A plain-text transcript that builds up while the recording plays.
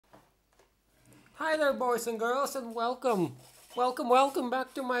Hi there, boys and girls, and welcome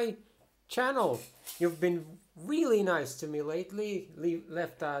back to my channel. You've been really nice to me lately,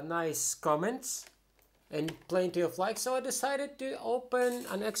 left nice comments and plenty of likes, so I decided to open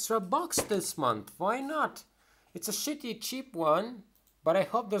an extra box this month. Why not? It's a shitty cheap one, but I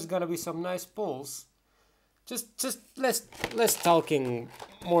hope there's gonna be some nice pulls. Just less talking,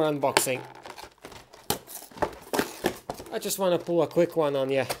 more unboxing. I just want to pull a quick one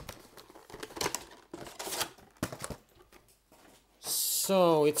on you.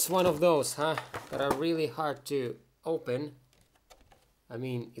 So it's one of those, that are really hard to open. I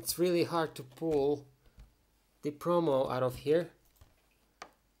mean, it's really hard to pull the promo out of here.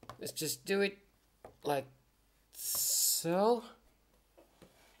 Let's just do it like so.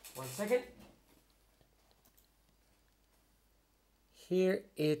 1 second. Here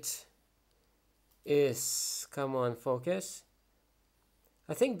it is. Come on, focus.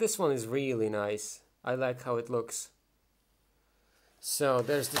 I think this one is really nice. I like how it looks. So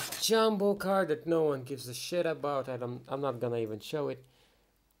there's the jumbo card that no one gives a shit about. I'm not gonna even show it.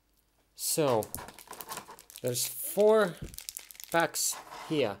 So there's 4 packs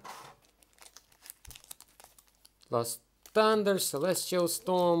here. Lost Thunder, Celestial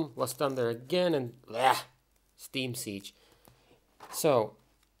Storm, Lost Thunder again, and Steam Siege. So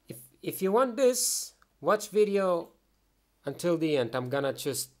if you want this, watch video until the end. I'm gonna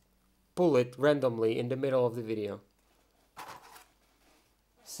just pull it randomly in the middle of the video.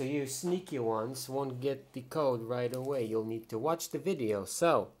 So you sneaky ones won't get the code right away. You'll need to watch the video.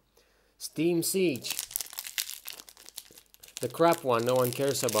 So, Steam Siege. The crap one no one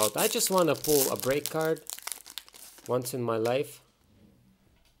cares about. I just want to pull a break card once in my life.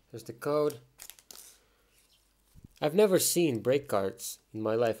 There's the code. I've never seen break cards in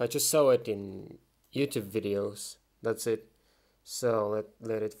my life. I just saw it in YouTube videos. That's it. So,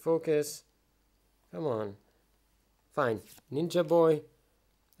 let it focus. Come on. Fine. Ninja Boy.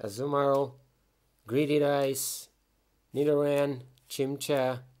 Azumarill, Greedy Dice, Nidoran,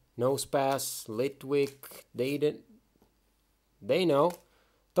 Chimcha, Nosepass, Litwick, they know,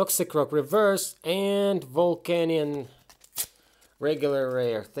 Toxicroak Reverse, and Volcanion regular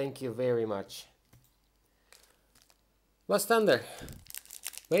rare. Thank you very much. Lost Thunder.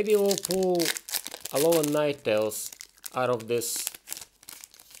 Maybe we'll pull Alolan Ninetales out of this.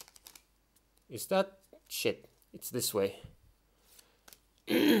 Is that shit? It's this way.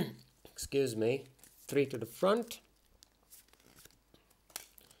 Excuse me. 3 to the front.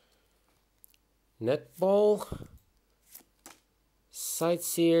 Netball.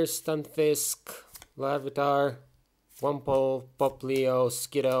 Sightseer, Stunfisk, Larvitar, Wumple, Poplio,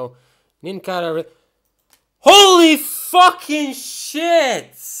 Skiddo, Nincada. Holy fucking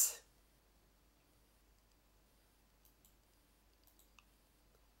shit!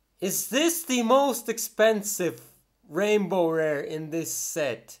 Is this the most expensive Rainbow Rare in this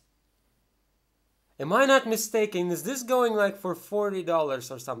set? Am I not mistaken? Is this going like for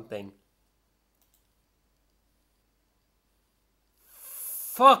 $40 or something?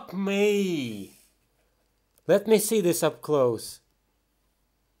 Fuck me! Let me see this up close.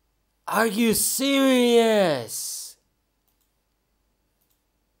 Are you serious?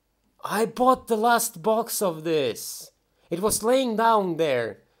 I bought the last box of this. It was laying down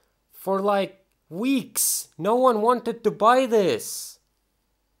there for like weeks. No one wanted to buy this.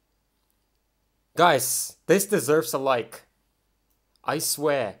 Guys, this deserves a like. I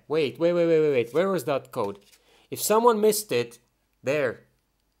swear. Wait. Where was that code? If someone missed it, there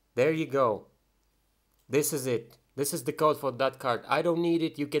you go. This is it. This is the code for that card. I don't need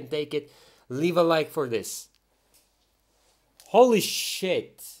it. You can take it. Leave a like for this. Holy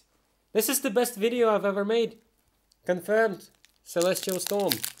shit. This is the best video I've ever made. Confirmed. Celestial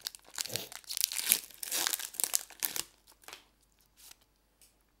Storm.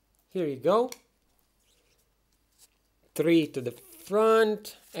 Here you go. 3 to the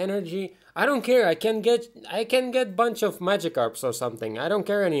front. Energy. I don't care. I can get bunch of Magikarps or something. I don't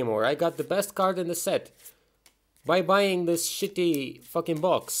care anymore. I got the best card in the set by buying this shitty fucking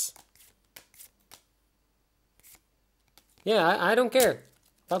box. Yeah, I don't care.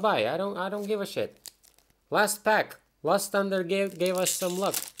 Bye bye. I don't give a shit. Last pack. Lost Thunder gave us some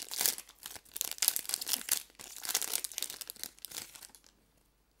luck.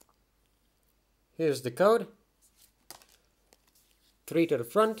 Here's the code. 3 to the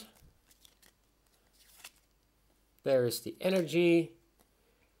front. There is the energy.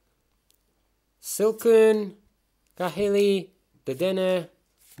 Silcoon, Kahili, Dedenne,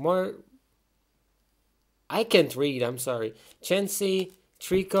 I can't read, I'm sorry. Chansey,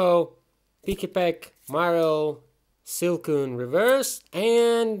 Trico, Pikipek, Marill, Silcoon reverse,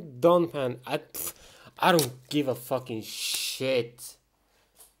 and Donphan. I don't give a fucking shit.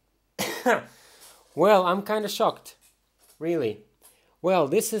 Well, I'm kind of shocked. Really. Well,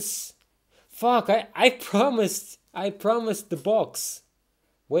 this is... Fuck, I promised the box.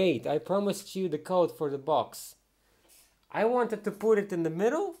 Wait, I promised you the code for the box. I wanted to put it in the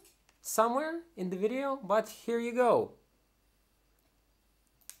middle, somewhere in the video, but here you go.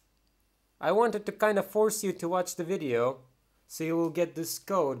 I wanted to kind of force you to watch the video, so you will get this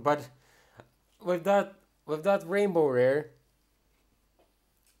code, but with that rainbow rare,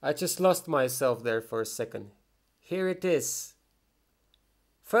 I just lost myself there for a second. Here it is.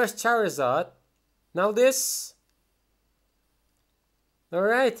 First Charizard, now this.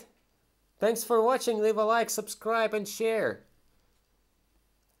 Alright, thanks for watching, leave a like, subscribe and share.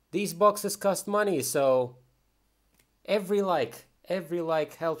 These boxes cost money, so every like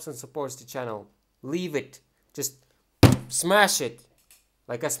helps and supports the channel. Leave it, just smash it,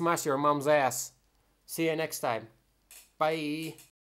 like I smash your mom's ass. See you next time, bye.